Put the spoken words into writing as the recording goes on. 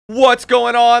What's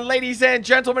going on, ladies and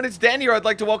gentlemen? It's Dan here. I'd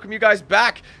like to welcome you guys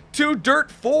back to Dirt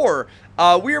 4.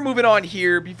 We are moving on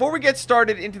here. Before we get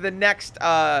started into the next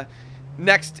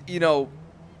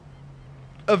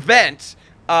event,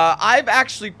 I've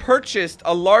actually purchased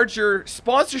a larger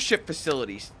sponsorship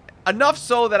facility, enough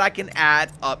so that I can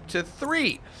add up to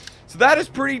 3. So that is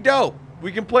pretty dope.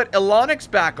 We can put Elonix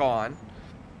back on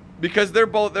because they're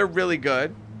really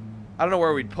good. I don't know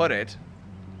where we'd put it.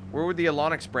 Where would the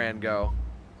Elonix brand go?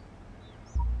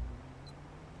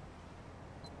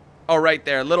 Oh, right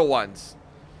there. Little ones.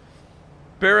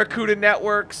 Barracuda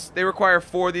Networks. They require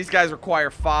 4. These guys require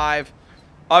 5.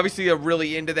 Obviously, I'm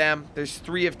really into them. There's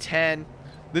 3 of 10.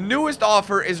 The newest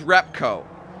offer is Repco.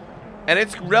 And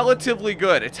it's relatively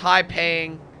good. It's high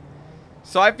paying.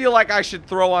 So I feel like I should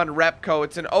throw on Repco.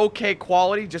 It's an okay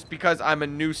quality just because I'm a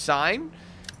new sign.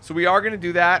 So we are going to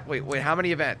do that. Wait, how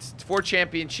many events? It's 4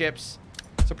 championships.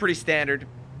 So pretty standard.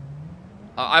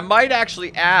 I might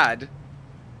actually add...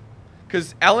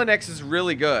 because LNX is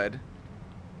really good.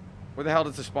 Where the hell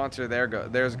does the sponsor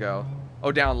theirs go?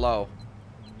 Oh, down low.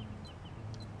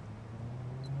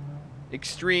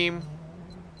 Extreme.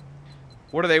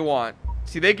 What do they want?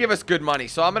 See, they give us good money.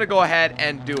 So I'm going to go ahead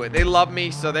and do it. They love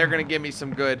me, so they're going to give me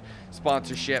some good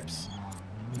sponsorships.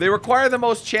 They require the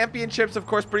most championships. Of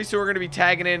course, pretty soon we're going to be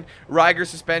tagging in Riger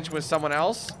Suspension with someone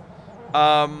else.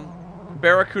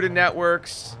 Barracuda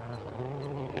Networks.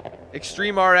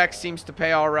 Extreme RX seems to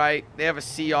pay alright. They have a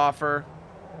C offer.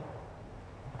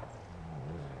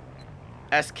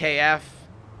 SKF.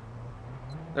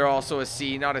 They're also a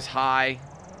C, not as high.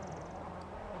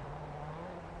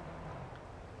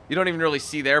 You don't even really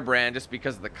see their brand just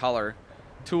because of the color.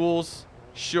 Tools.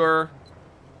 Sure.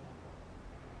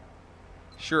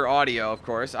 Sure Audio, of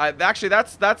course. Actually,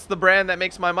 that's the brand that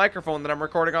makes my microphone that I'm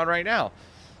recording on right now.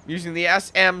 I'm using the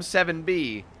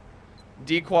SM7B.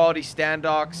 D-Quality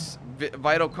Standox,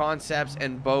 Vital Concepts,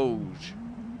 and Bose.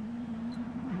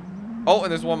 Oh,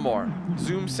 and there's one more.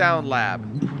 Zoom Sound Lab.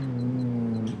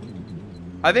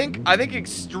 I think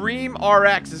Extreme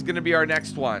RX is going to be our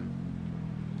next one.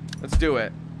 Let's do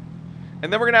it.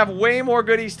 And then we're going to have way more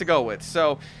goodies to go with.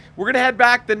 So, we're going to head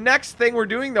back. The next thing we're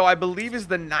doing, though, I believe is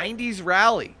the 90s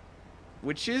Rally.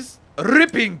 Which is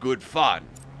ripping good fun.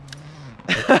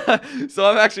 So,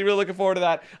 I'm actually really looking forward to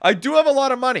that. I do have a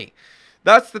lot of money.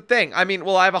 That's the thing. I mean,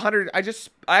 well, I have 100. I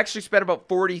actually spent about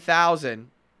 40,000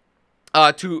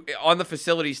 on the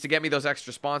facilities to get me those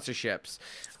extra sponsorships.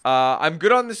 I'm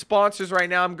good on the sponsors right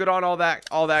now. I'm good on all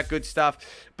that good stuff.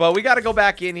 But we got to go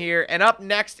back in here. And up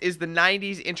next is the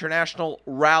 90s International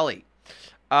Rally.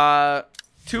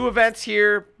 2 events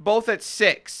here, both at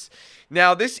 6.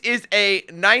 Now, this is a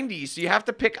 90s, so you have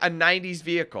to pick a 90s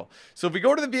vehicle. So if we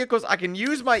go to the vehicles, I can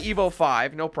use my Evo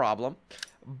 5, no problem.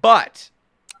 But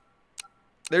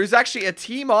there's actually a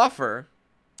team offer.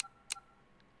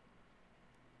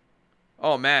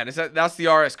 Oh man, that's the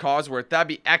RS Cosworth. That'd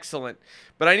be excellent.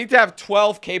 But I need to have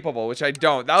 12 capable, which I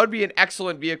don't. That would be an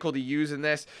excellent vehicle to use in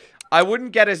this. I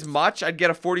wouldn't get as much. I'd get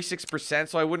a 46%,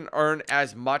 so I wouldn't earn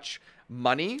as much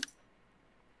money.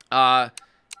 Let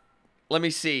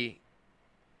me see.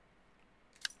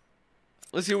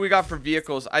 Let's see what we got for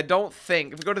vehicles. I don't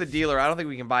think, if we go to the dealer, I don't think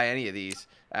we can buy any of these,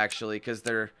 actually, because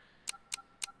they're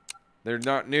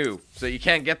not new, so you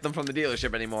can't get them from the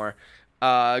dealership anymore.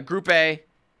 Group A.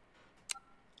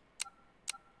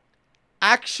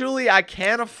 Actually, I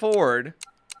can't afford...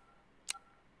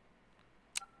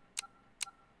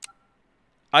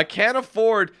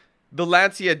 the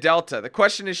Lancia Delta. The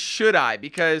question is, should I?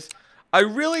 Because I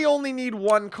really only need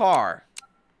 1 car.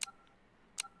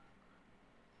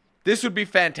 This would be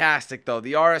fantastic, though.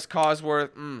 The RS Cosworth,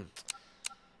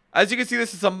 As you can see,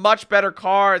 this is a much better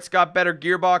car. It's got better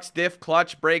gearbox, diff,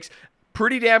 clutch, brakes.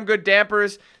 Pretty damn good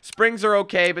dampers. Springs are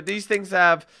okay, but these things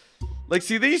have... like,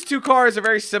 see, these 2 cars are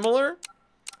very similar.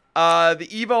 The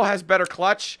Evo has better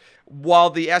clutch,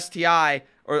 while the STI,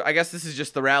 or I guess this is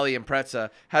just the Rally Impreza,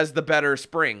 has the better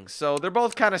springs. So they're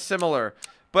both kind of similar.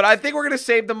 But I think we're going to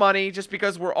save the money just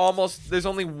because we're almost... there's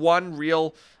only one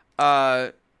real,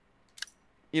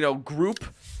 group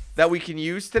that we can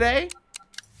use today.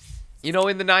 In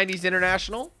the 90s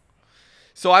International.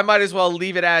 So I might as well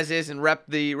leave it as is and rep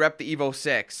the Evo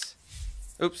 6.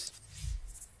 Oops.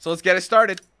 So let's get it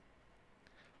started.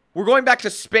 We're going back to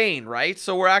Spain, right?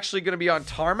 So we're actually going to be on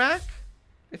tarmac,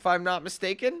 if I'm not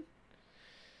mistaken.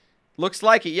 Looks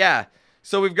like it, yeah.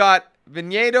 So we've got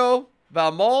Viñedo,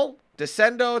 Valmol,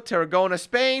 Descendo, Tarragona,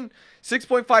 Spain.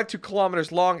 6.52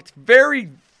 kilometers long. It's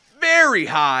very, very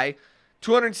high.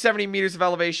 270 meters of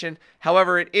elevation.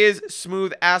 However, it is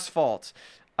smooth asphalt.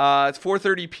 It's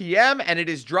 4:30 p.m. and it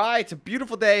is dry. It's a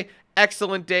beautiful day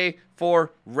excellent day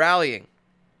for rallying.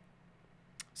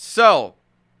 So,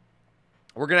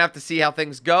 we're going to have to see how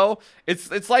things go.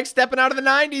 It's like stepping out of the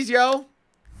 90s, yo.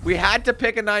 We had to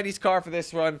pick a 90s car for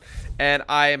this run, and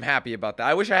I am happy about that.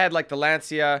 I wish I had, like, the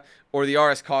Lancia or the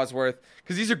RS Cosworth,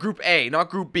 because these are Group A, not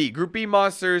Group B. Group B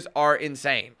monsters are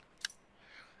insane.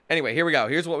 Anyway, here we go.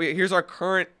 Here's our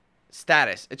current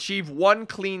status. Achieve 1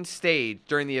 clean stage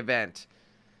during the event.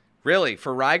 Really?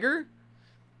 For Riger?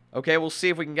 Okay, we'll see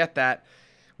if we can get that.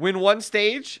 Win 1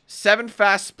 stage, 7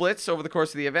 fast splits over the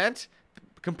course of the event.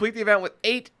 Complete the event with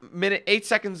 8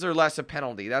 seconds or less of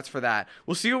penalty. That's for that.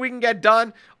 We'll see what we can get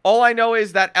done. All I know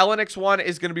is that LNX 1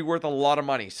 is going to be worth a lot of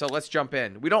money. So let's jump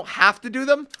in. We don't have to do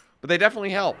them, but they definitely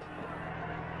help.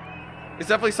 It's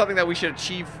definitely something that we should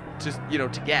achieve to, you know,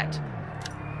 to get.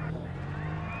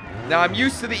 Now, I'm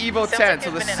used to the Evo 10, so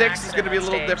the 6 is going to be a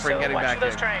little different getting back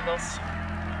in. Triangles.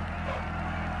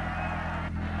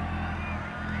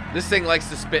 This thing likes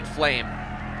to spit flame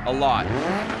a lot.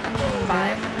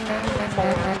 5,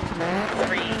 4,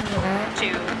 3,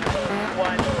 2,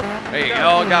 1. There you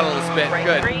go. Got a little spit. Right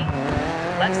Good. 3,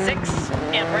 left 6,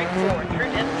 and right 4 through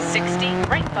dip 60,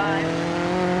 right 5,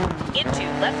 into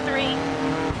left 3,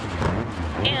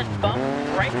 and bump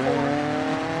right 4,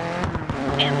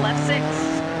 and left 6.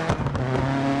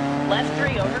 Left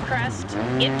 3 over crest,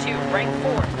 into right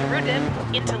 4 through dip,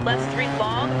 into left 3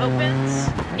 long opens,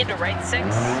 into right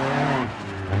 6.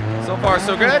 So far,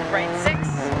 so good. Right 6,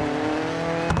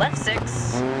 left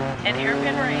 6, and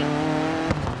hairpin right,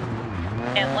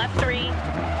 and left 3.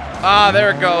 Ah, there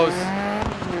it goes.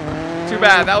 Too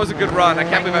bad. That was a good run. I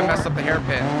can't believe I messed up the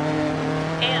hairpin.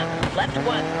 And left 1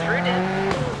 through dip,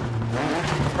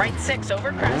 right 6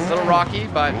 over crest. A little rocky,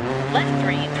 but Left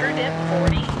 3 through dip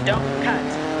 40, don't cut.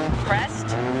 Crest.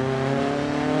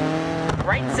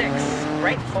 Right 6,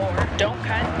 right 4, don't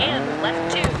cut. And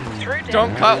left 2 through dip.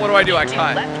 don't cut. What do I do? I Into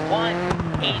cut. Left 1,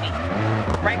 80.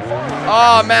 Right 4 over Oh,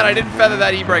 crest. man, I didn't feather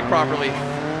that e-brake properly.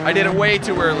 I did it way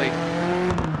too early.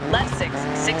 Left 6,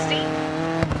 60.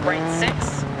 Right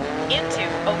 6, into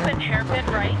open hairpin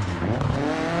right.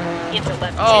 Into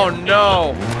left 2. Oh, 80.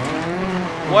 no.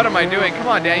 What am I doing? Come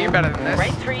on, Dan. You're better than this.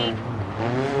 Right 3.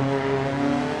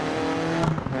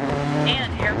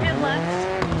 And hairpin left.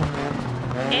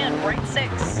 And right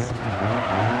 6.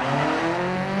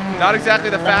 Not exactly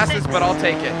the Left fastest, 6. but I'll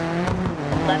take it.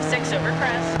 Left 6 over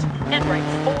crest. And right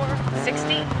 4,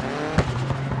 60.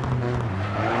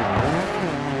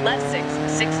 Left 6,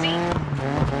 60.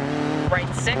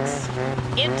 Right 6.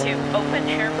 Into open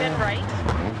hairpin right.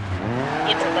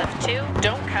 Into left 2,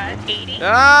 don't cut, 80.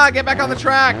 Ah, get back on the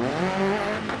track.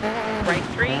 Right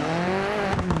 3.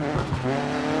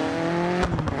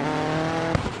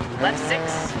 Left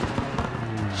 6.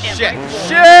 And Shit. right 4.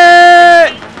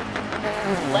 Shit!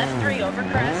 Left 3 over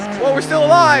crest. Well, we're still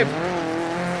alive.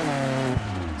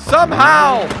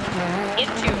 Somehow.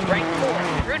 Into right 4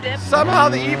 through dip. Somehow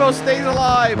the Evo stays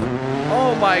alive.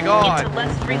 Oh my Into god.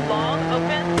 left 3 long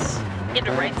opens.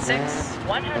 Into right 6,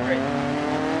 100.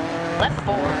 Left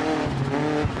 4.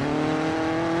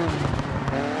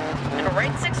 And a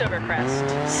right 6 over crest.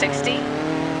 60.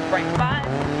 Right 5.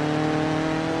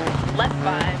 Left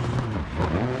 5.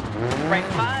 Right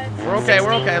 5. We're okay, 60.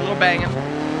 we're okay. A little banging.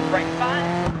 Right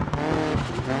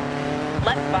 5.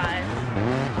 Left 5.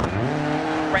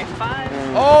 Right 5.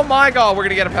 Oh my god, we're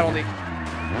gonna get a penalty.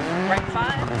 Right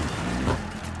 5.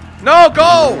 No,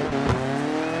 go!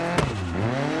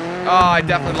 Oh, I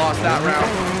definitely lost that round.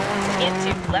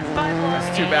 Into left 5 long.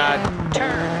 That's too bad.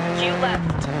 Turn. Q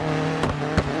left.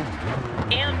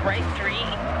 And right 3.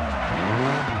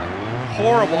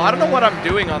 Horrible. I don't know what I'm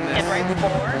doing on this. And right 4.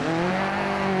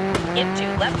 Into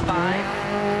left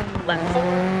 5. Left 4.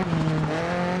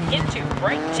 Into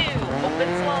right 2. Open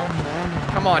slow.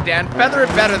 Come on, Dan. Feather it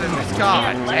better than this.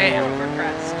 God And left 4 damn. over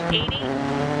crest. 80.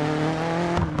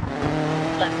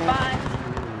 Left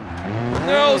 5.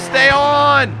 No, stay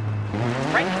on!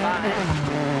 Right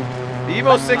 5. The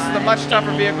Evo 6 is a much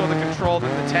tougher vehicle to control than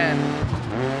the 10.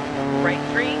 Right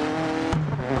 3.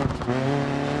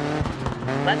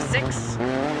 Left 6.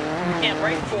 And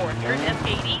right 4 through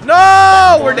F80. No!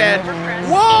 Left 4 We're dead. over crest,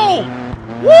 Whoa! 80.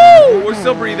 Woo! We're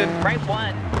still breathing. Right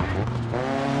 1.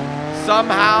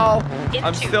 Somehow, I'm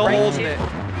Into still right holding 2. it.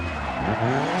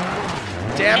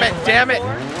 Damn it, And damn left it.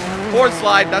 4. Board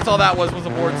slide. That's all that was a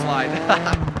board slide.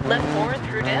 Left 4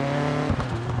 through dip.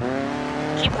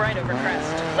 Keep right over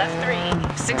crest. Left 3,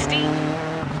 60.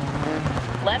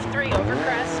 Left 3 over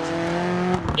crest.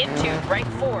 Into right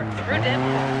 4 through dip.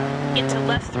 Into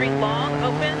left 3 long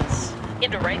opens.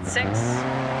 Into right 6.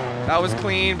 That was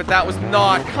clean, but that was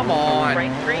not. Come on.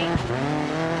 Right 3.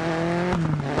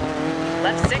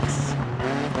 Left 6.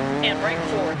 And right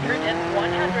 4 through dip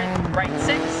 100, right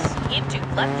 6, into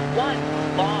left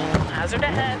 1, long, hazard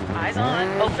ahead, eyes on,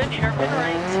 open hairpin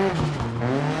right,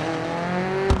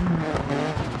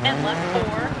 and left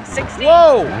 4, 60.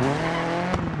 Whoa!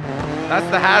 That's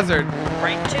the hazard.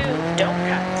 Right 2, don't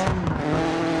cut.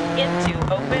 Into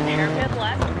open hairpin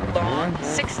left, long,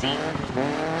 60.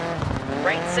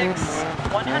 Right 6,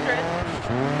 100.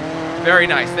 Very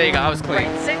nice. There you go. I was clean.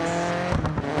 Right 6.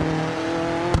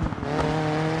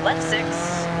 Left 6,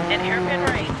 and hairpin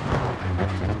right.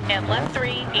 And left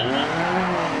 3, 80.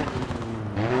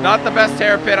 Not the best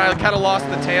hairpin. I kind of lost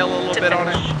the tail a little bit on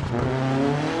it.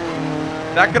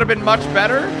 That could have been much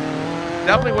better.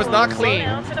 Definitely was not Slow clean.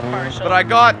 down for the partial. But I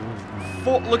got,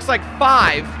 looks like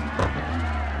 5.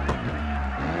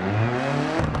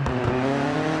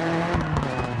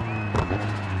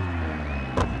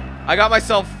 I got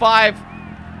myself 5,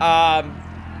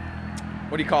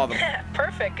 what do you call them?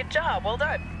 Perfect, good job, well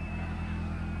done.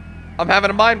 I'm having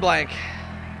a mind blank.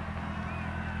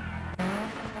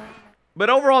 But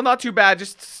overall, not too bad.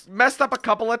 Just messed up a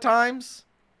couple of times.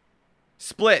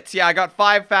 Splits. Yeah, I got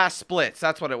 5 fast splits.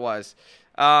 That's what it was.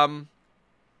 That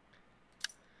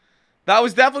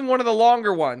was definitely one of the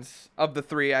longer ones of the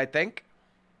 3, I think.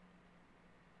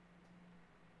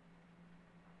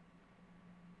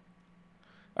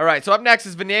 All right, so up next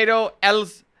is Vinedo El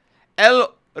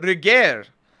Reguer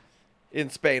in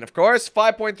Spain, of course.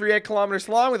 5.38 kilometers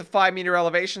long with a 5-meter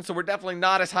elevation, so we're definitely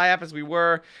not as high up as we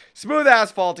were. Smooth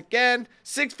asphalt again,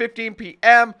 6:15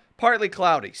 p.m., partly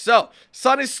cloudy. So,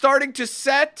 sun is starting to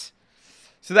set,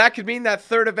 so that could mean that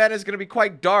third event is going to be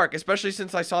quite dark, especially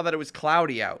since I saw that it was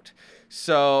cloudy out.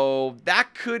 So,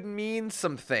 that could mean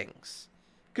some things.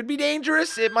 Could be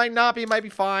dangerous, it might not be, it might be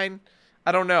fine.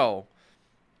 I don't know.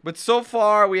 But so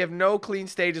far, we have no clean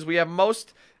stages. We have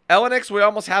most... LNX, we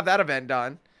almost have that event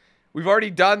done. We've already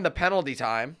done the penalty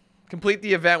time. Complete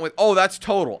the event with... Oh, that's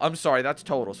total. I'm sorry, that's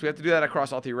total. So we have to do that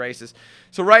across all 3 races.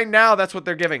 So right now, that's what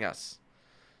they're giving us.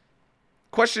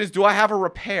 Question is, do I have a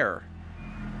repair?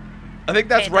 I think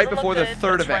that's right before the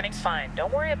third event. Running fine.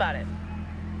 Don't worry about it.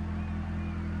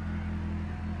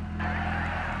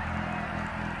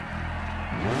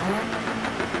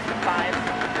 Five,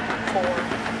 4,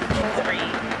 3, 2,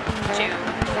 1,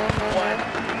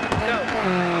 go.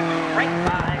 Right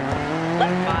 5,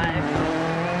 left 5.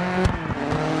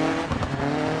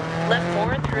 Left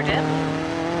 4 through dip.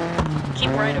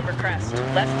 Keep right over crest.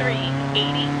 Left 3,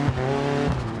 80.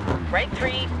 Right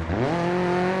 3.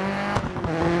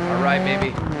 All right,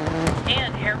 baby.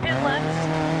 And hairpin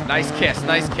left. Nice kiss,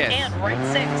 nice kiss. And right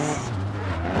 6.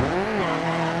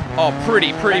 Oh,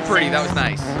 pretty. Left That 6. was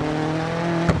nice.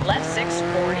 Left 6,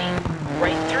 40.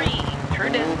 Right 3,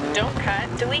 through dip, don't cut.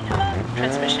 Do we have a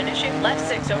transmission issue? Left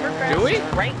 6 over crest. Do we?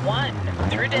 Right 1,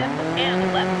 through dip,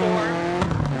 and left 4.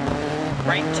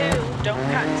 Right 2, don't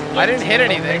cut. I didn't hit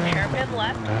anything. Open hairpin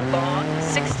left, long,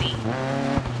 60.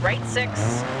 Right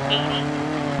 6, 80.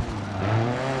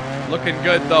 Looking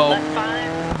good, though. Left 5.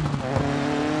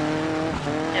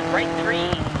 And right 3.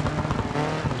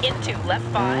 Into left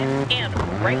 5, and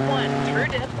right 1, through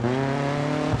dip.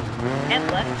 And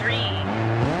left 3.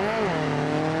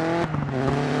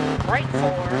 Right 4.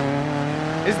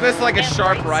 Isn't this like a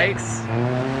sharp right? 6.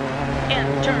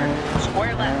 And turn,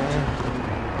 square left.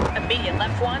 Immediate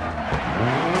left 1.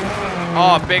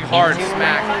 Oh, big hard Into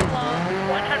smack. Right 5 long,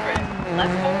 100.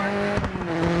 Left 4.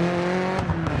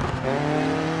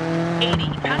 80,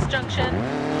 past junction.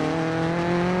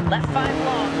 Left 5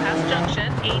 long, past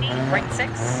junction. 80, right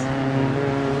 6.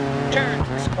 Turn,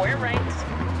 square right.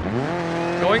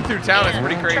 Going through town is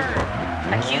pretty crazy. Turn,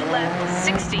 acute left,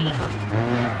 60.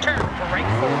 Turn for right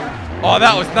 4. Oh,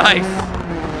 that was nice.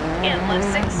 And left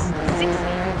 6, 60.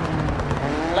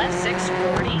 Left 6,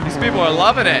 40. These people are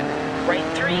loving it. Right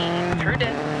 3, through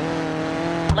dip.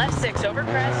 Left 6 over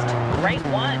crest. Right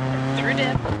 1, through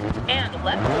dip. And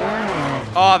left 4.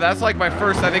 Oh, that's like my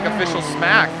first, I think, official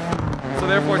smack. So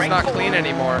therefore it's Right not 4. clean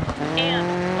anymore.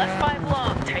 And left 5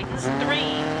 long, tightens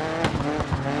 3.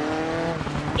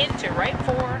 Into right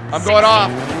 4. I'm going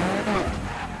off.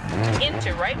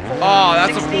 Into right 4. Oh,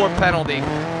 that's 60. a 4 penalty.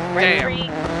 Right Damn. 3.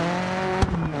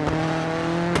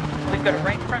 We've got a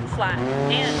right front flat.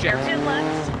 And Shit. hairpin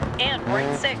left. And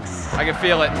right 6. I can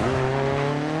feel it.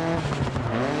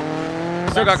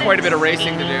 Still got quite a bit of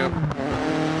racing to do.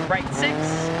 Right 6.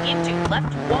 Into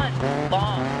left 1.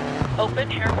 Long.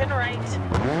 Open hairpin right.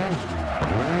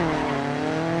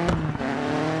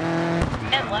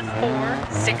 And left 4.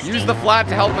 60. Use the flat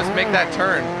to help us make that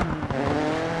turn.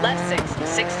 Left 6.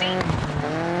 60.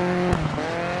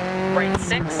 Right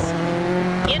 6.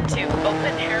 Into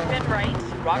open hairpin right.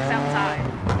 Rocks outside.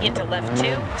 Into left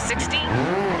 2. 60.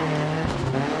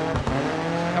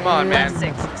 Come on, man.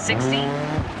 Left 6, 60.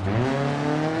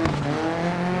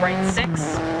 Right 6.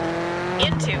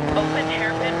 Into open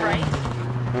hairpin right.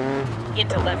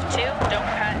 Into left 2, don't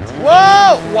cut.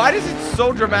 Whoa! Why does it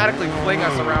so dramatically fling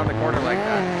us around the corner like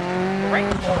that?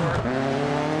 Right 4.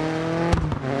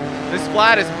 This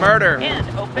flat is murder. And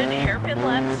open hairpin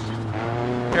left.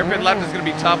 Hairpin left is going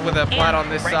to be tough with a flat on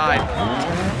this side.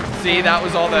 See, that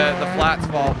was all the flat's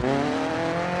fault.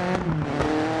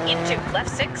 Into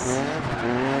left 6.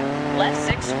 Left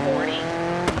 6, 40.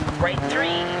 Right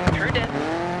 3, through dip.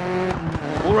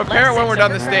 We'll repair it when we're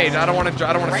done the over stage. crest. I don't want to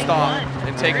Right stop 1,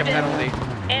 and take a through dip. penalty.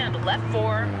 And left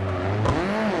 4.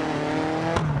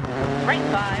 Right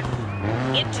 5.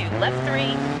 Into left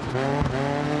 3.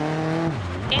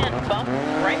 And bump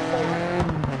right 4.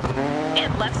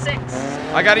 And left 6.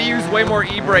 I got to use way more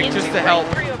e-brake Into just to help.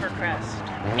 Right 3 over crest.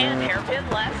 And hairpin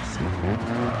left.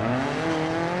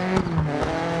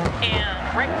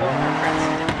 And right 4 over crest.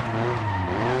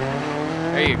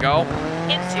 There you go.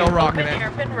 Into Still rocking open it.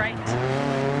 hairpin right.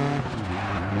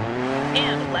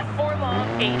 And left 4 long,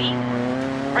 80.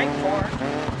 Right 4.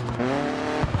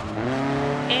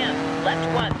 And left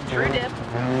 1 through dip.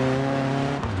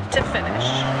 To finish.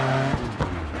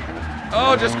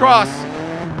 Oh, just cross.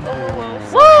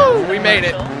 Woo! We made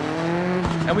it.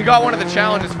 And we got one of the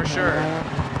challenges for sure.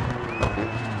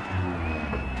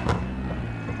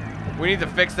 We need to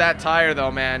fix that tire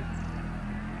though, man.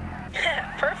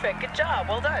 Perfect. Good job.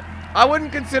 Well done. I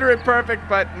wouldn't consider it perfect,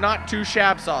 but not too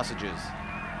shabby sausages.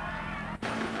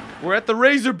 We're at the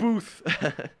Razor booth.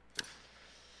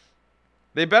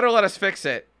 They better let us fix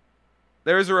it.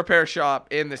 There is a repair shop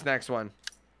in this next one.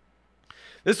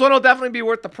 This one will definitely be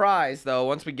worth the prize, though,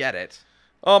 once we get it.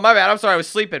 Oh, my bad. I'm sorry. I was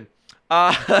sleeping.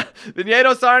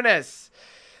 Viñedos Arnes.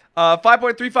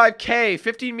 5.35K,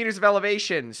 15 meters of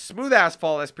elevation, smooth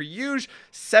asphalt as per usual,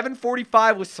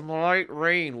 745 with some light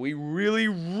rain. We really,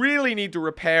 really need to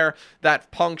repair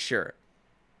that puncture.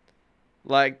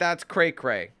 Like, that's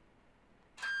cray-cray.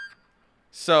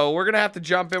 So, we're going to have to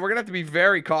jump in. We're going to have to be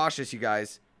very cautious, you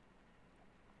guys.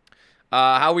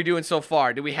 How are we doing so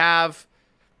far? Do we have...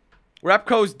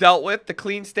 Repco's dealt with. The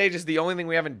clean stage is the only thing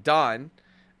we haven't done,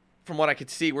 from what I could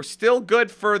see. We're still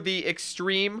good for the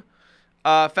extreme...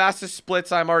 fastest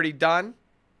splits I'm already done.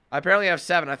 I apparently have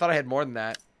 7. I thought I had more than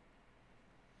that.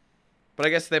 But I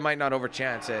guess they might not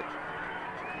overchance it.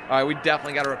 Alright, we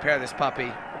definitely got to repair this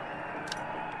puppy.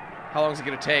 How long is it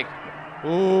going to take?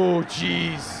 Oh,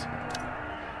 jeez.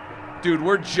 Dude,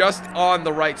 we're just on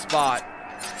the right spot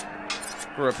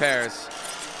for repairs.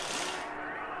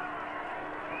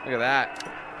 Look at that.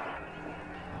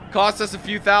 Cost us a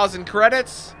few thousand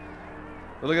credits.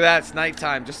 But look at that. It's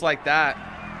nighttime, just like that.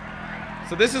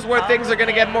 So this is where things are going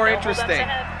to get more interesting.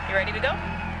 You ready to go?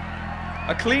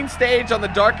 A clean stage on the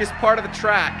darkest part of the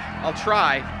track. I'll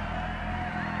try.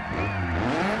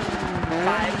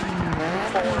 5,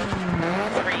 4,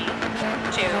 3,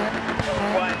 2,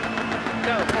 1,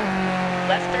 go.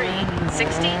 Left 3,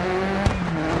 60.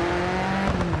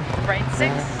 Right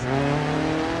 6.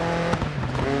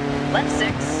 Left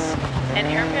 6. And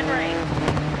hairpin right.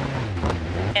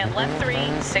 And left 3,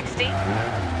 60.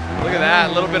 Look at that,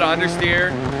 a little bit of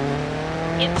understeer.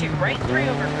 Into right 3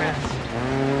 over crest.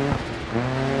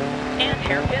 And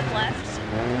hairpin left.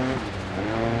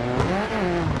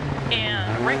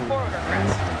 And right 4 over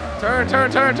crest. Turn, turn,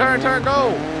 turn, turn, turn,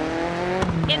 go.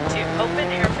 Into open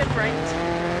hairpin right.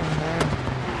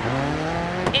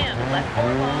 And left 4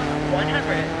 long,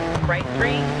 100. Right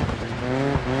 3.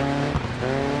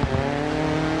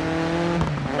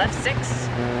 Left 6.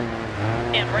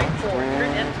 And right 4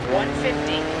 through dip,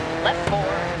 150. Left 4.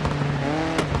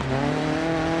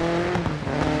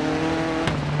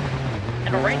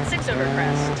 And right 6 over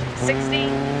crest,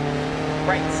 60.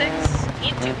 Right 6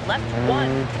 into left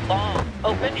 1. Long,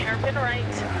 open hairpin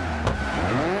right.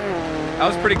 That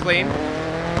was pretty clean.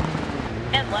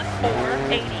 And left 4,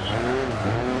 80.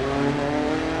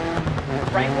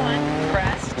 Right 1,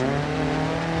 crest.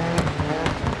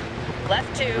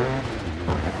 Left 2.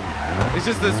 It's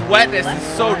just this wetness is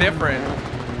so different.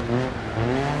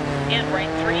 And right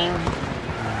 3.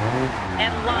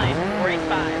 And line, right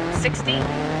 5, 60.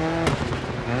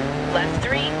 Left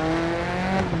 3.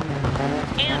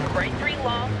 And right 3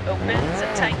 long, opens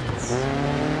and tightens.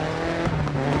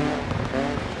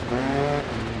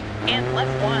 And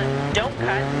left 1, don't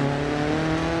cut.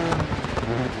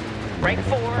 Right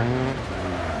 4.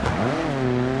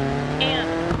 And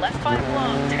left 5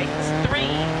 long, tightens 3.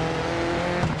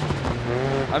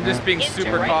 I'm just being Into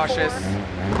super right cautious. 4.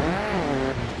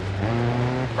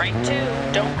 Right 2,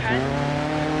 don't cut.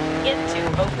 Into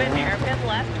open hairpin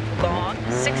left, long,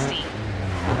 60.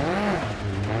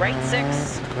 right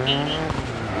 6, 80.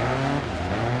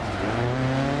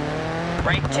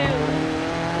 Right 2.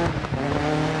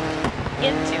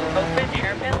 Into open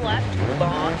hairpin left,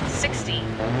 long 60.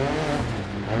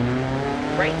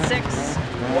 Right 6,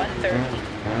 130.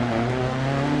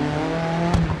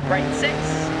 Right 6,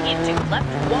 into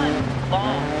left 1,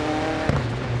 long.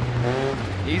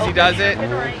 Easy Open does it.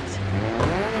 hairpin right.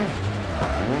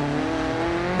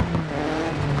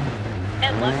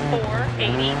 And left 4,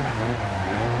 80.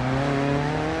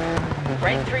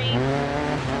 Right 3.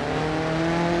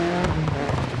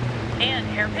 And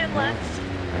hairpin left.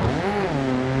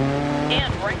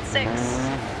 And right 6.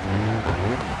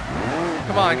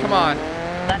 Come on, come on.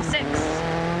 Left 6.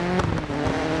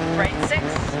 Right 6.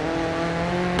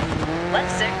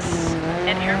 Left 6.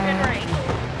 And hairpin right.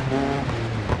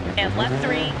 And left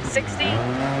 3, 60.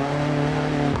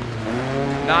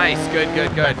 Nice, good,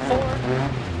 good, good. Left 4.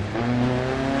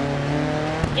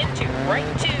 Into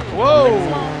right 2. Whoa.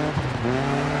 Long.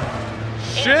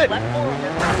 Shit. And left 4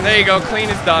 over. There you go, clean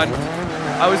is done.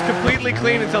 I was completely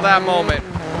clean until that moment.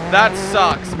 That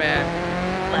sucks, man.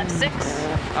 Left 6.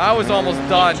 I was almost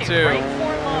done Into too. right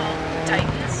 4 long.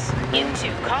 Tightens.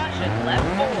 Into caution. Left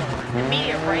 4.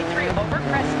 Immediate right 3 over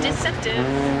crest. Deceptive.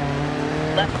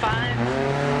 Left 5.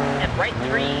 And right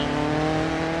 3.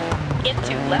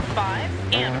 Into left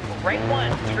 5. And right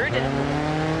 1 through dip.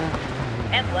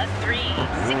 And left 3.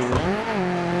 60.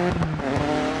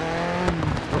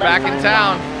 We're back in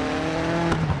town.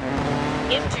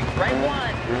 Into right 1.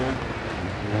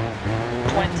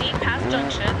 20 past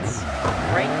junctions.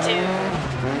 Right 2.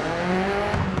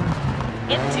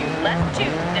 Into left 2.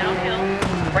 Downhill.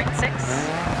 Right 6.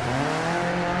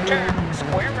 Turn.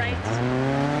 Square right.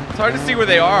 It's hard to see where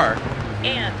they are.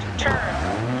 And turn.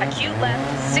 Acute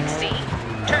left 60.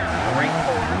 Turn. Right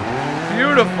 4.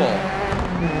 Beautiful.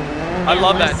 I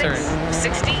love that Left turn.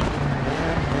 6, 60.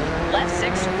 Left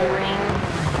 6, 40.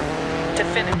 To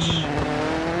finish.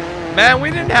 Man, we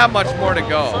didn't have much more to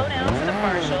go. Slow down for the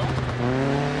partial.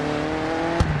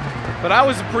 But I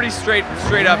was a pretty straight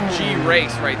up G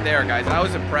race right there, guys. I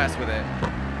was impressed with it.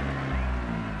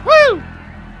 Woo!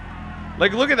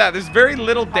 Like, look at that. There's very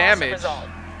little damage. Awesome result.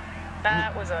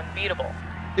 That was unbeatable.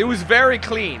 It was very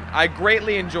clean. I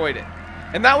greatly enjoyed it.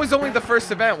 And that was only the first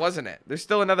event, wasn't it? There's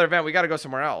still another event. We got to go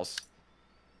somewhere else.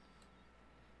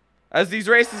 As these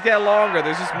races get longer,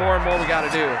 there's just more and more we got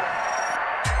to do.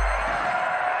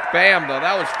 Bam, though.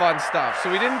 That was fun stuff.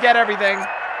 So we didn't get everything,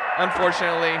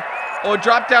 unfortunately. Oh, it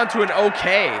dropped down to an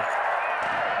okay.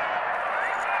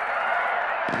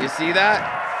 You see that?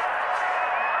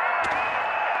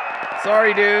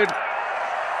 Sorry, dude.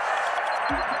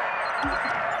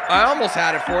 I almost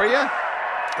had it for you.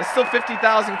 It's still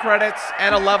 50,000 credits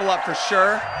and a level up for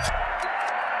sure.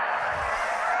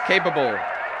 Capable.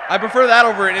 I prefer that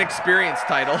over an inexperienced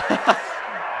title.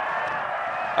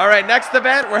 All right, next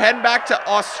event, we're heading back to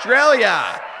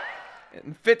Australia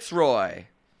in Fitzroy.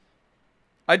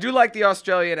 I do like the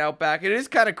Australian outback. It is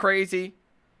kind of crazy.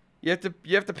 You have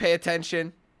to pay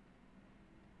attention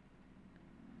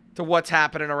to what's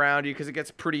happening around you because it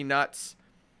gets pretty nuts.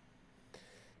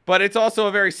 But it's also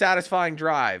a very satisfying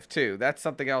drive too. That's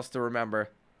something else to remember.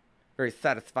 Very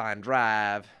satisfying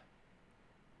drive.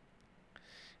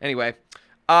 Anyway,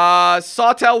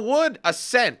 Sawtell Wood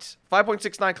Ascent,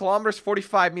 5.69 kilometers,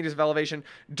 45 meters of elevation,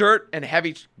 dirt and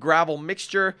heavy gravel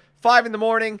mixture, 5 in the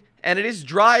morning, and it is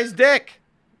dry as dick.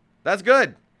 That's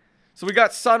good. So we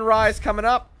got sunrise coming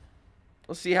up.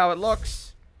 We'll see how it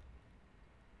looks.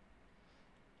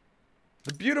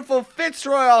 The beautiful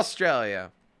Fitzroy,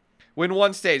 Australia. Win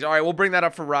 1 stage. All right, we'll bring that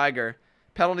up for Ryger.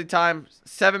 Penalty time,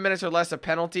 7 minutes or less of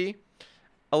penalty.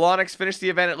 Alonix finished the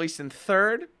event at least in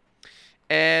 3rd.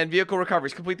 And vehicle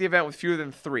recoveries. Complete the event with fewer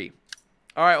than 3.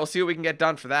 All right, we'll see what we can get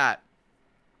done for that.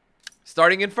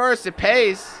 Starting in 1st, it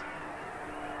pays.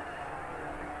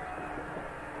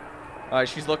 All right,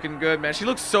 she's looking good, man. She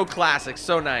looks so classic,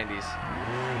 so 90s.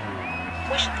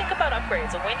 We should think about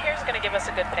upgrades. A win here is going to give us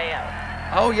a good payout.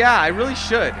 Oh, yeah, I really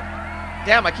should.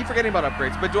 Damn, I keep forgetting about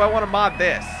upgrades. But do I want to mod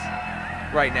this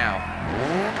right now?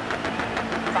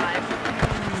 5,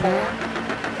 4,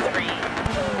 3,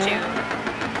 2,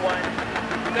 1,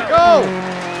 go. Go!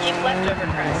 Keep left over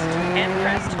crest. And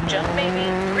crest, jump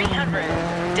baby, 300.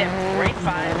 Dip, right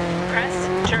 5.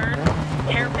 Crest, turn,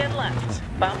 hairpin left.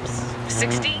 Bumps,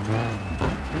 60.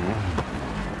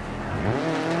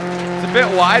 It's a bit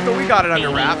wide, but we got it under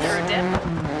 80 wraps. through dip.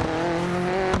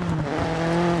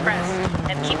 Crest,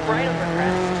 and keep right over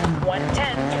crest.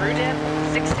 110 through dip,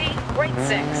 60, right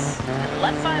 6. And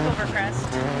left 5 over crest.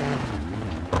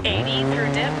 80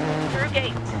 through dip, through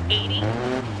gate, 80.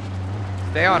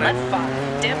 Stay on it. Left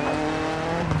 5, dip.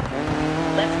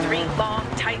 Left long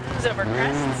tightens over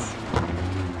crests.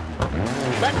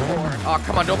 Left 4. Oh,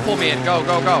 come on, don't pull me in. Go,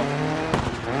 go, go.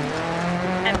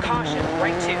 And caution,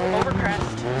 right 2, over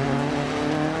crest.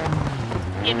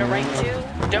 Into right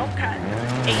 2, don't cut.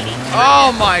 80.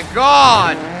 Oh my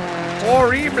God!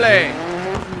 Horrible!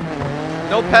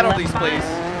 No penalties, left 5, please.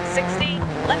 60,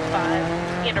 left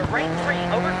 5. Into right 3,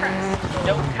 over crest.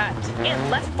 Don't cut.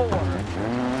 And left 4.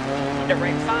 Into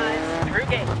right 5, through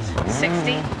gate.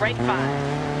 60, right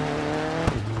 5.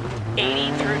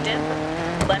 80 through dip.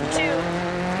 Left 2.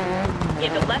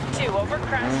 Into left 2 over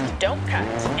crest, don't cut,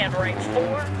 and right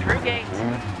 4 through gate,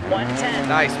 110.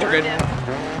 Nice, we're good. Dip.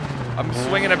 I'm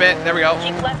swinging a bit. There we go.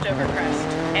 Keep left over crest,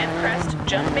 and crest,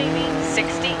 jump baby,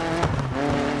 60.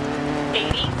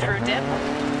 80 through dip,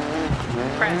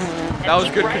 crest. And That was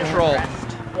keep good right control. Over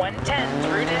crest, 110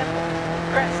 through dip,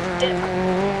 crest, dip.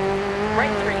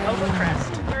 Right 3 over crest,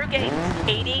 through gate,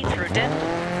 80 through dip,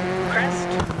 crest.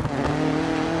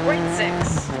 Right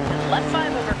 6, and left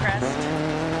 5 over crest.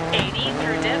 80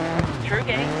 through dip, through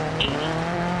gate, 80.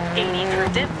 80 through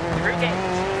dip, through gate.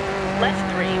 Left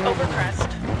 3 over crest.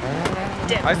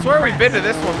 Dip. I swear we've been to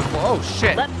crest. this one before. Oh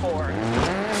shit. Left 4.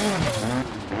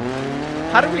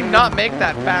 How did we not make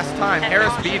that fast time? And Harris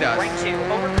caution, beat us. Right 2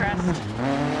 over crest.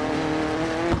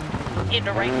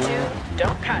 Into right 2,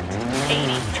 don't cut.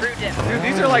 80 through dip. Dude,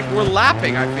 these are like, we're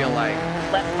lapping, I feel like.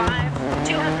 Left 5,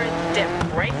 200, dip.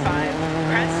 Right 5,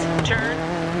 crest, turn,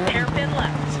 hairpin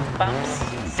left. Bumps,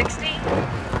 60.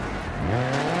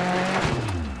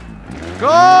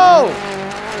 Go!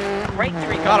 Right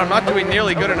 3. God, I'm not doing over-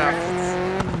 nearly good over enough.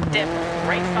 crests. Dip.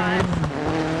 Right 5.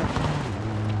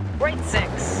 Right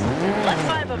 6. Left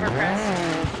 5 over crest.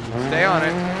 Stay on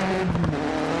it.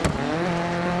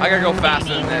 I gotta go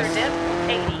faster 80 than through this. dip.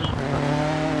 80.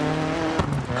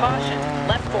 Caution.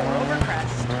 Left 4 over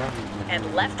crest. And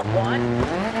left 1.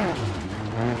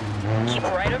 Keep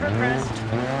right over crest.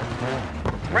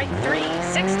 Right 3.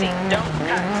 60. Don't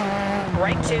cut.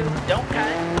 Right 2. Don't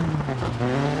cut.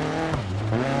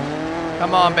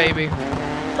 Come on, baby.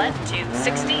 Left 2,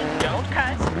 60, don't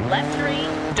cut. Left 3,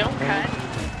 don't cut.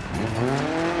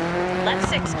 Left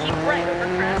 6, keep right over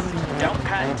crest, don't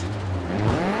cut.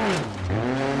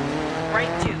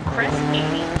 Right 2, crest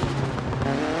 80.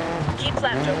 Keep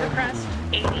left over crest,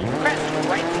 80. Crest,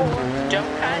 right 4,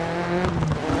 don't cut.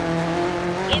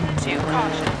 Into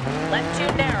caution. Left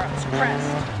 2 narrows, crest.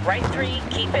 Right 3,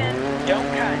 keep in, don't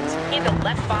cut. Into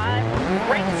left 5,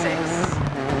 right 6.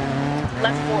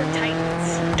 Left 4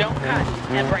 tightens, don't cut,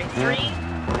 and right 3.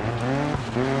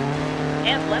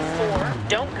 And left 4,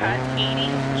 don't cut,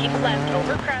 80. Keep left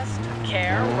over crest,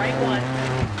 care, right 1.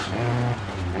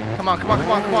 Come on, come on,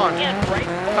 come on, come on. And right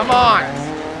 4. Come on. Crest.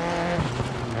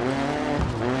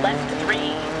 Left 3.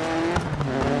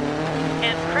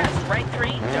 And crest, right 3,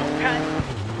 don't cut.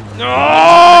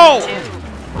 No! 2.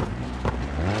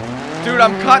 Dude,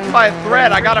 I'm cutting by a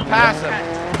thread. I gotta pass him. Cut.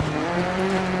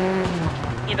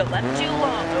 Into left 2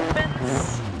 long,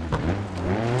 opens.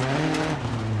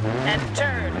 And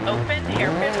turn, open,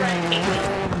 hairpin right,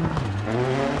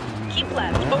 80. Keep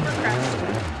left, over crest.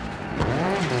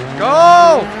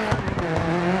 Go!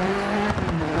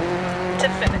 To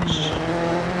finish.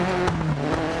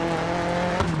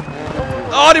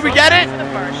 Oh, did we get it? For the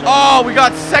partial. Oh, we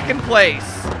got second place.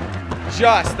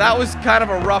 Just. That was kind of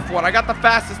a rough one. I got the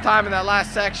fastest time in that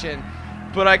last section,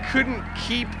 but I couldn't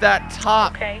keep that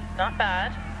top. Okay, not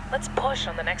bad. Let's push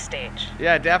on the next stage.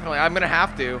 Yeah, definitely. I'm gonna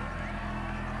have to.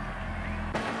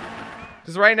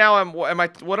 Because right now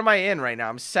what am I in right now?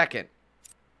 I'm second.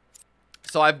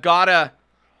 So I've gotta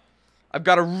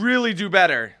really do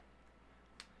better.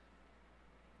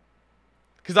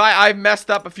 Because I've messed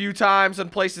up a few times on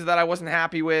places that I wasn't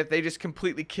happy with. They just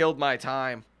completely killed my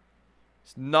time.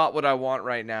 It's not what I want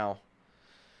right now.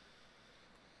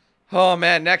 Oh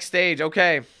man, next stage.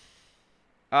 Okay.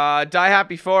 Die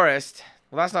Happy Forest.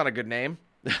 Well, that's not a good name.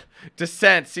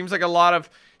 Descent. Seems like a lot of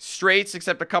straights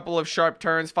except a couple of sharp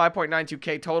turns.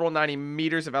 5.92K total, 90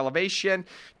 meters of elevation.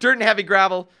 Dirt and heavy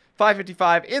gravel,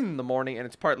 5:55 in the morning, and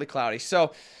it's partly cloudy.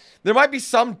 So there might be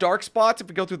some dark spots if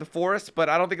we go through the forest, but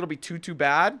I don't think it'll be too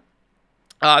bad.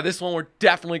 This one we're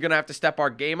definitely going to have to step our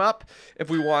game up if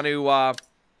we want to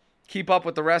keep up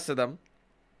with the rest of them.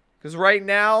 Because right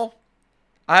now,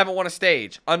 I haven't won a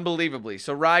stage, unbelievably.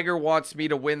 So Ryger wants me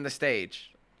to win the stage.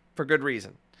 For good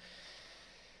reason.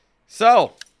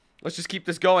 So, let's just keep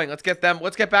this going. Let's get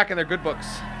back in their good books.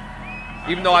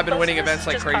 Even though I've been winning events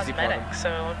like crazy for them.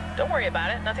 So don't worry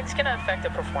about it. Nothing's gonna affect the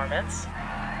performance.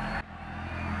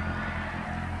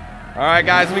 Alright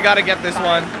guys, we gotta get this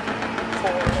one.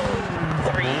 4,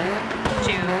 3,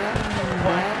 2,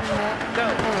 1, go.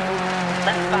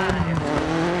 Left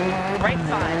 5.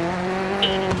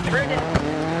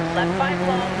 left 5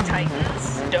 long,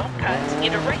 tightens, don't cut.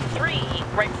 Into right 3,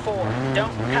 right 4,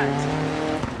 don't cut.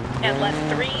 And left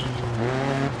 3.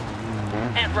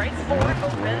 And right 4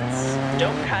 opens,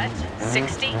 don't cut.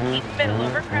 60, keep middle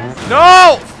over crest.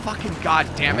 No! Fucking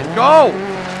goddamn it. Go!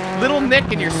 Little Nick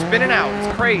and you're spinning out.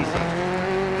 It's crazy.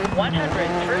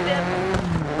 100 through dip.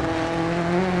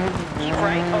 Keep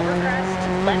right over crest.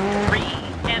 Left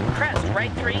 3 and crest.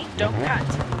 Right 3, don't cut.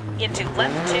 Into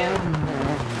left 2.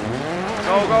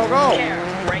 Go, go, go. Care.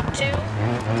 Right 2.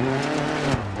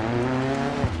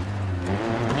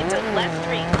 Into left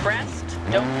 3, crest,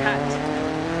 don't cut.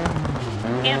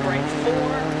 And right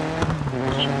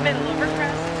 4. Keep middle over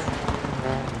crest.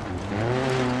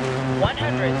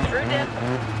 100 through dip.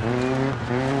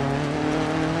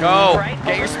 Go. Right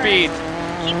Get your over speed.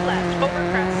 crest. Keep left over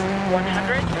crest.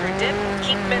 100 through dip.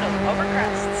 Keep middle over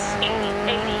crests. 80,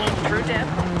 80 through dip.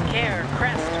 Care,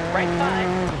 crest, right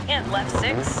 5. And left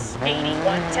 6. 80,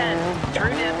 110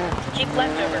 through dip. Keep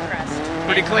left over crest.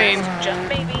 Pretty and clean. Crest, jump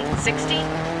maybe. 60.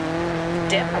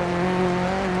 Dip.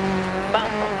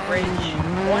 Bump, bridge.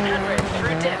 100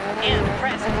 through dip. And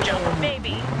crest, jump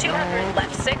maybe. 200,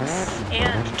 left 6.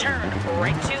 And turn,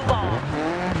 right 2 long.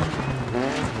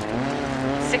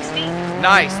 60.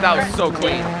 Nice. That was Crest, so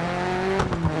clean. dip.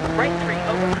 Right 3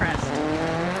 over crest.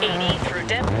 80 through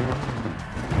dip.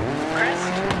 Crest.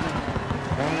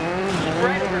 Keep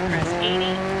right over crest.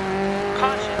 80.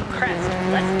 Caution. Crest.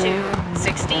 Left 2.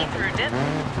 60 through dip.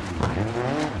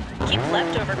 Keep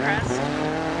left over crest.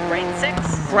 Right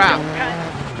 6. Crap. Don't cut.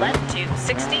 Left 2.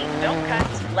 60. Don't cut.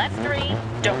 Left 3.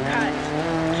 Don't cut.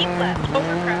 Keep left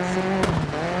over crest.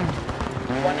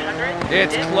 100.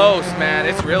 It's dip. close, man.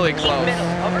 It's really Keep close. middle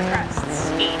over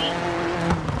crests. 80.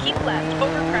 Keep left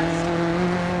over crest.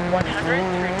 100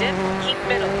 through dip. Keep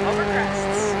middle over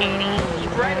crests. 80.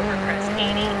 Keep right over crest.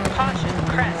 80. Caution.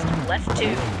 Crest. Left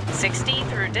 2. 60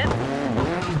 through dip.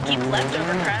 Keep left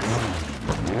over crest.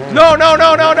 No, no,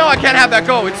 no, no, no. I can't have that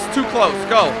go. It's too close.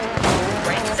 Go.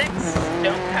 Right 6.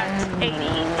 Don't cut. 80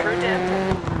 through dip.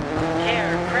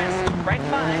 Care. Crest. Right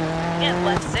 5. And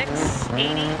left 6.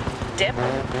 80. Dip.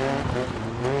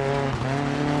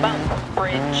 Bump.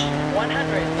 Bridge.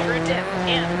 100 through dip.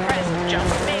 And crest. Jump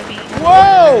maybe.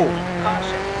 Whoa!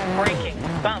 Caution. Braking.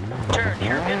 Bump. Turn.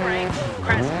 Hairpin right.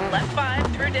 Crest. Left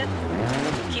 5 through dip.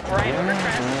 Keep right over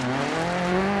crest.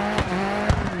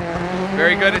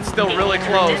 Very good. It's still 80 really through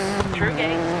close. Dip, through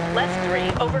gate. Left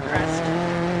 3 over crest.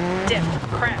 Dip.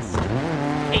 Crest.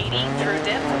 80 through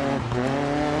dip.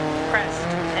 Crest.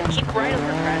 And keep right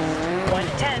over crest.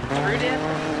 110 through dip.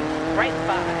 Right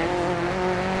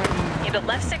 5. Into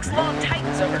left 6 long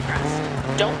tightens over crest.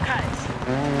 Don't cut.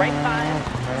 Right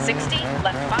 5. 60.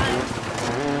 Left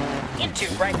 5. Into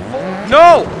right 4.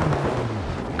 No!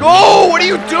 Go! What are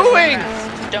you doing?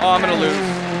 Crest. Don't Oh, I'm gonna cut.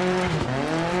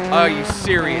 lose. Are you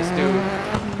serious, dude?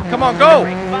 Come on, go!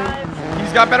 Right 5.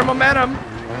 He's got better momentum.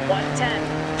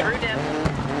 110 through dip.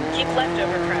 Keep left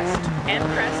over crest. And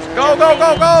crest. Go, jump go, go,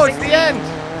 maybe. go! It's 60. the end.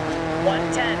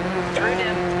 110 through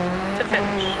dip to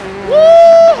finish.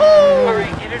 Woohoo!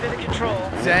 Alright, get her to the control.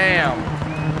 Damn.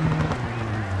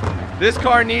 This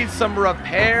car needs some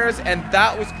repairs, and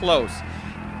that was close.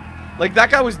 Like,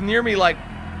 that guy was near me, like,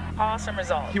 Awesome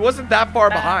result. he wasn't that far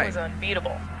That behind. was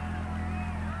unbeatable.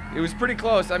 It was pretty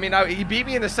close. I mean, he beat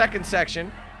me in the second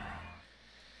section.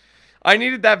 I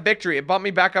needed that victory. It bumped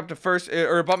me back up to first,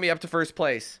 or it bumped me up to first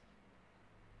place.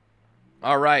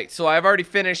 All right, so I've already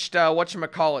finished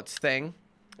whatchamacallit's thing.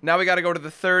 Now we got to go to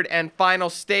the third and final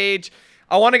stage.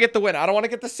 I want to get the win. I don't want to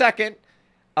get the second.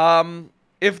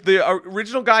 If the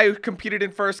original guy who competed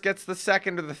in first gets the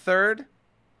second or the third,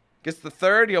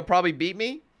 he'll probably beat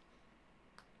me.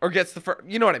 Or gets the first.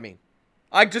 You know what I mean.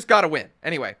 I just got to win.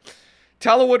 Anyway.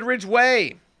 Telewood Ridge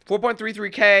Way.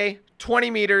 4.33K.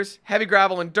 20 meters. Heavy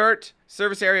gravel and dirt.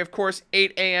 Service area, of course,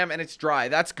 8 a.m. and it's dry.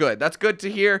 That's good. That's good to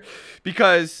hear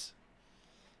because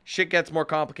shit gets more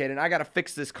complicated. I got to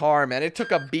fix this car, man. It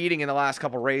took a beating in the last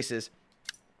couple races.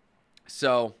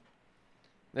 So,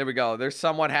 there we go. They're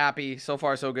somewhat happy. So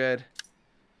far, so good.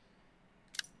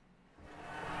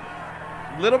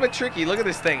 A little bit tricky. Look at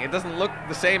this thing. It doesn't look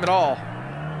the same at all.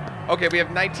 Okay, we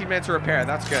have 19 minutes to repair.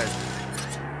 That's good.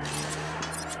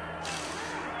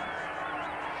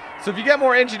 So if you get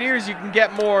more engineers, you can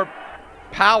get more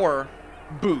power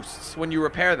boosts when you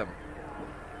repair them.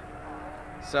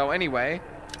 So anyway.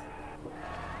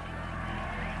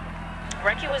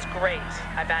 Recce was great.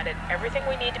 I've added everything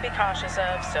we need to be cautious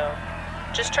of, so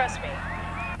just trust me.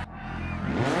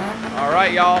 All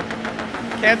right, y'all.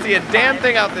 Can't see a damn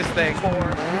thing out this thing. 4, 3, 2,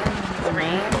 1,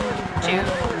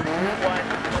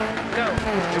 go.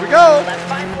 Here we go. Left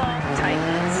 5 long,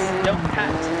 tightens. don't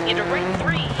cut. Into right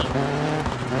 3.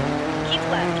 Keep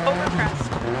left, over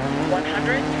crest.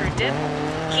 100 through dip.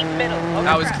 Keep middle, over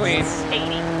That was crest. clean.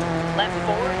 80. Left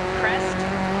 4, crest.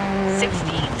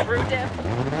 60 through dip.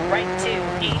 Right 2,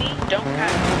 80. Don't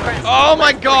cut. Crest. Oh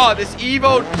my Left god, 3. this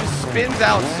Evo just spins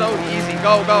out so easy.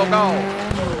 Go, go, go.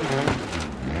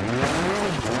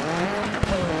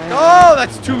 Oh,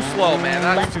 that's too slow, man.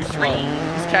 That's Left too 3. slow.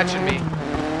 He's catching me.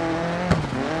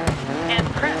 And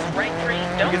crest, right 3.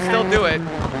 Don't You cut. can still do it.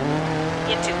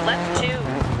 Into left 2.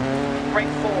 Right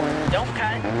 4. Don't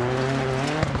cut.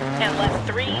 And left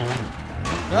 3.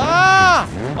 Ah!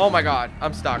 Oh my god,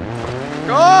 I'm stuck.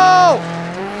 Go!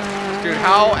 Dude,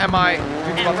 how am I?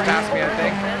 Dude's about to pass me, I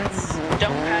think.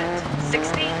 Don't cut.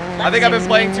 60. I think I've been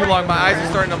playing too long. My eyes are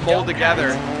starting to mold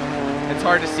together. It's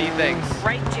hard to see things.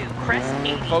 Right 2, crest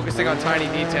 80. Focusing on tiny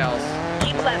details.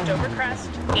 Keep left over crest.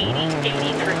 80,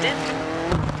 80 through dip.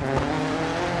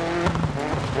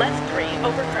 Left 3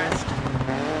 over crest.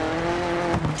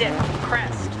 Dip,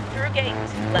 crest, through gate.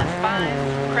 Left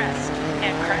 5, crest,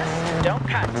 and crest. Don't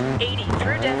cut. 80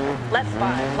 through dip. Left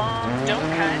 5, long. Don't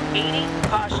cut. 80,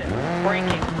 caution.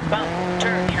 Braking, bump,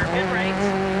 turn, hairpin right.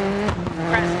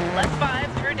 Crest, left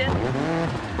 5 through dip.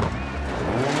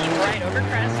 Keep right over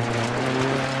crest.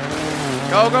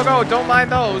 Go, go, go. Don't mind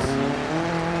those.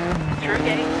 Through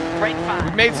gate, right 5.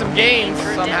 We've made some gains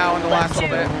Through somehow dip, in the last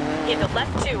left little 2, bit. Into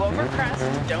left 2 over crest,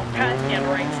 don't cut, and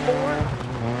right 4,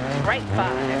 right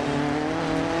 5.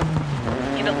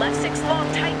 Into left 6 long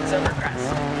tightens over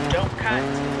crest, don't cut.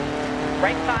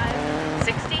 Right 5,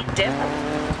 60, dip,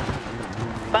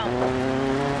 bump.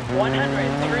 100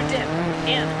 through dip,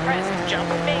 and crest, jump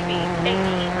maybe.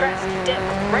 80, crest, dip,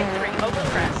 right 3 over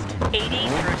crest, 80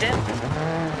 through dip,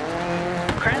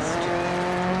 crest,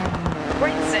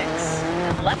 right 6,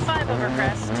 and left 5 over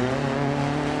crest,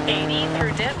 80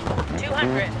 through dip,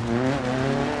 200.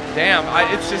 Damn,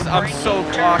 it's just, I'm so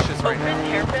cautious right Open, now.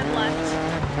 hairpin left.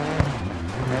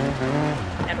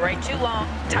 And right 2 long,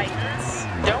 tightens,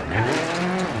 don't cut.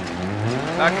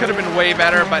 That could have been way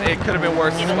better, but it could have been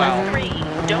worse as Into well. left 3,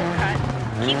 don't cut.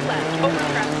 Keep left, over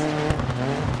crest.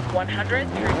 100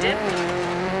 through dip.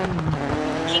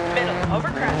 Keep middle, over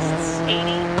crests,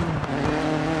 80.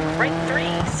 Right 3,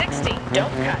 60,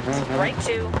 don't cut. Right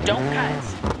 2, don't cut.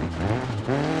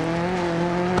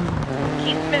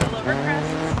 Keep middle over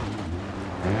crests.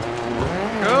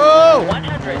 Go!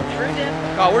 100 through dip.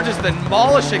 God, we're just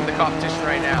demolishing the competition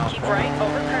right now. Keep right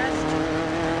over crest.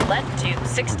 Left 2,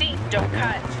 60, don't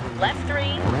cut. Left 3,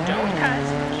 don't cut.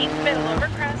 Keep middle over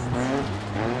crests.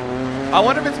 I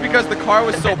wonder if it's because the car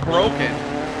was so broken.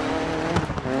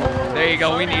 There you go,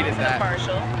 Slow we down needed for the that.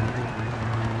 partial.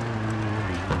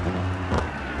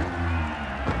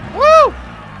 Woo!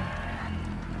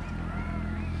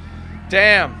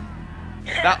 Damn.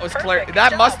 That was clear. Perfect. That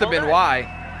Good must job. have been Well done.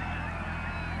 why.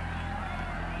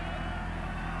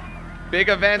 Big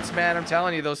events, man. I'm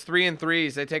telling you, those 3 and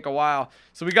 3s, they take a while.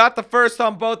 So we got the first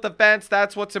on both events.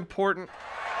 That's what's important.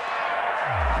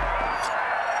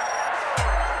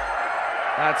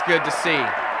 That's good to see.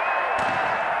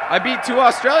 I beat 2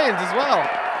 Australians as well.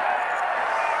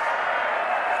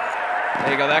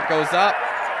 There you go. That goes up.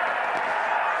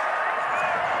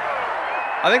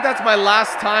 I think that's my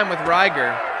last time with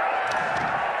Ryger.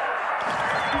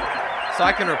 So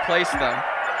I can replace them.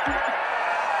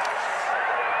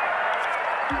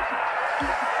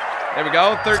 There we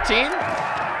go, 13.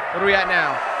 What are we at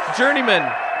now? Journeyman.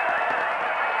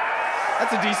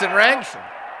 That's a decent rank.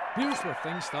 Here's where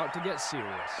things start to get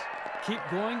serious. Keep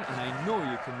going, and I know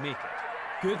you can make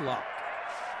it. Good luck.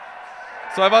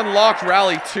 So I've unlocked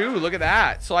Rally 2. Look at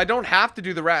that. So I don't have to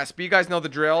do the rest, but you guys know the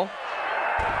drill.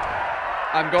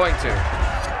 I'm going to.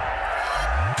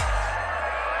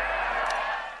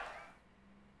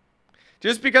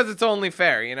 Just because it's only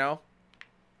fair, you know?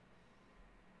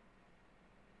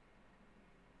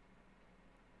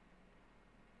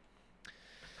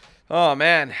 Oh,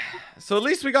 man. So at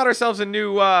least we got ourselves a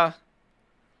new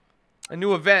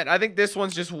event. I think this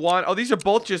one's just one. Oh, these are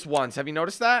both just ones. Have you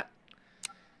noticed that?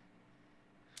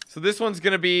 So this one's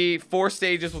going to be 4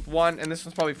 stages with 1, and this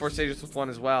one's probably 4 stages with 1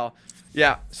 as well.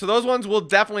 Yeah, so those ones will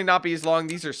definitely not be as long.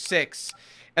 These are 6.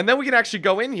 And then we can actually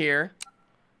go in here.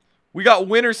 We got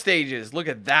winter stages. Look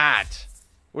at that.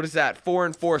 What is that? 4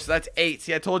 and 4, so that's 8.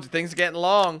 See, I told you, things are getting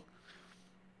long.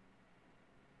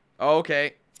 Oh,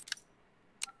 okay.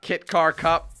 Kit car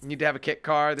cup. You need to have a kit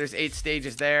car. There's 8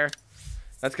 stages there.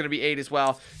 That's going to be 8 as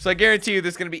well. So I guarantee you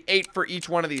there's going to be 8 for each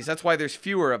one of these. That's why there's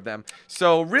fewer of them.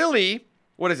 So really,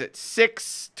 what is it?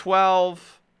 6,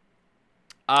 12,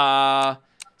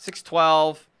 6,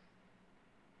 12,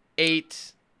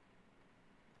 8.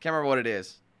 Can't remember what it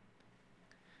is.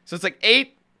 So it's like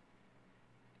 8,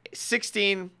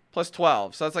 16 plus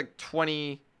 12. So that's like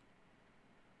 20,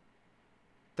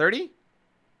 30?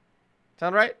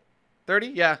 Sound right? 30?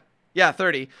 Yeah. Yeah,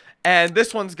 30. And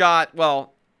this one's got,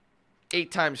 well,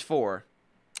 8 times 4.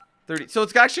 30. So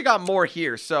it's actually got more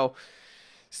here. So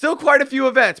still quite a few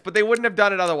events, but they wouldn't have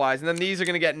done it otherwise. And then these are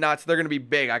going to get nuts. They're going to be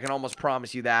big. I can almost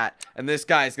promise you that. And this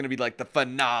guy is going to be like the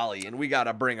finale. And we got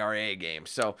to bring our A game.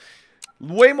 So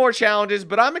way more challenges,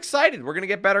 but I'm excited. We're going to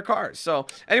get better cars. So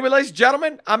anyway, ladies and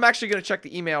gentlemen, I'm actually going to check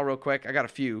the email real quick. I got a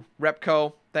few.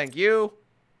 Repco, thank you.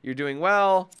 You're doing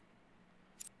well.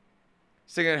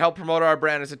 So going to help promote our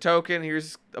brand as a token.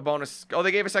 Here's a bonus. Oh,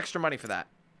 they gave us extra money for that.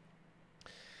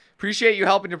 Appreciate you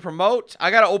helping to promote.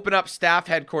 I got to open up staff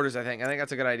headquarters, I think. I think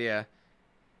that's a good idea.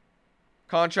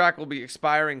 Contract will be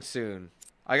expiring soon.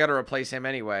 I got to replace him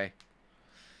anyway.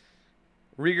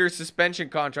 Rieger's suspension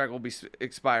contract will be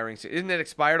expiring soon. Isn't it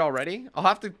expired already? I'll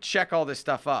have to check all this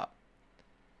stuff up.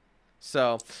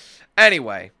 So,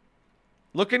 anyway.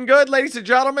 Looking good, ladies and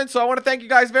gentlemen. So I want to thank you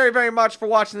guys very, very much for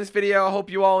watching this video. I hope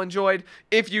you all enjoyed.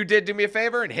 If you did, do me a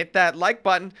favor and hit that like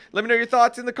button. Let me know your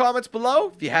thoughts in the comments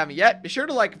below. If you haven't yet, be sure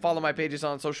to like and follow my pages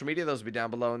on social media. Those will be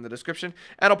down below in the description.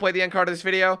 And I'll play the end card of this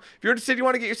video. If you're interested, you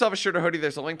want to get yourself a shirt or hoodie,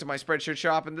 there's a link to my Spreadshirt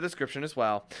shop in the description as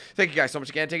well. Thank you guys so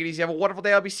much again. Take it easy. Have a wonderful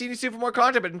day. I'll be seeing you soon for more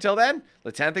content. But until then,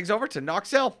 let's hand things over to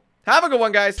Knox Hill. Have a good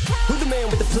one, guys. Who's the man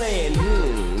with the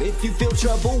plan? If you feel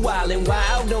trouble, wild and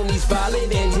wild, on these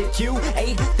violent and hit you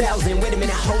 8,000. Wait a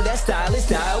minute, hold that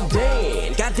style,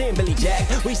 Dan. Goddamn Billy Jack,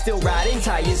 we still riding,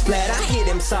 tires flat. I hear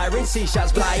them sirens, see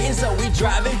shots flying, so we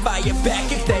driving, fire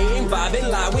back if they ain't vibing.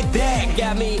 Lie with that,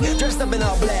 got me dressed up in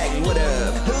all black. What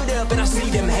up? Hood up, and I see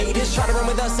them haters try to run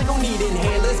with us. They gon' need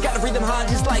inhalers, gotta breathe them hard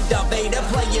just like Darth Vader.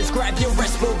 Players, grab your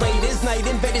respirators, night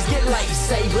invaders get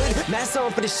lightsabered. Mask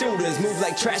on for the shooters, move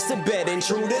like trash to bed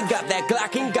intruder. Got that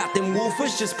Glock and got them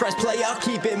woofers, just press play, I'll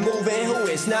keep it moving. Who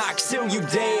is Knox Hill, you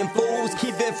damn fools?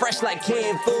 Keep it fresh like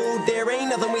canned food. There ain't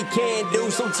nothing we can't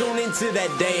do, so tune into that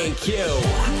DanQ.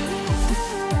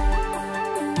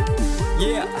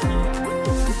 Yeah.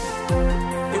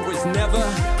 It was never,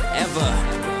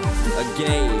 ever a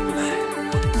game.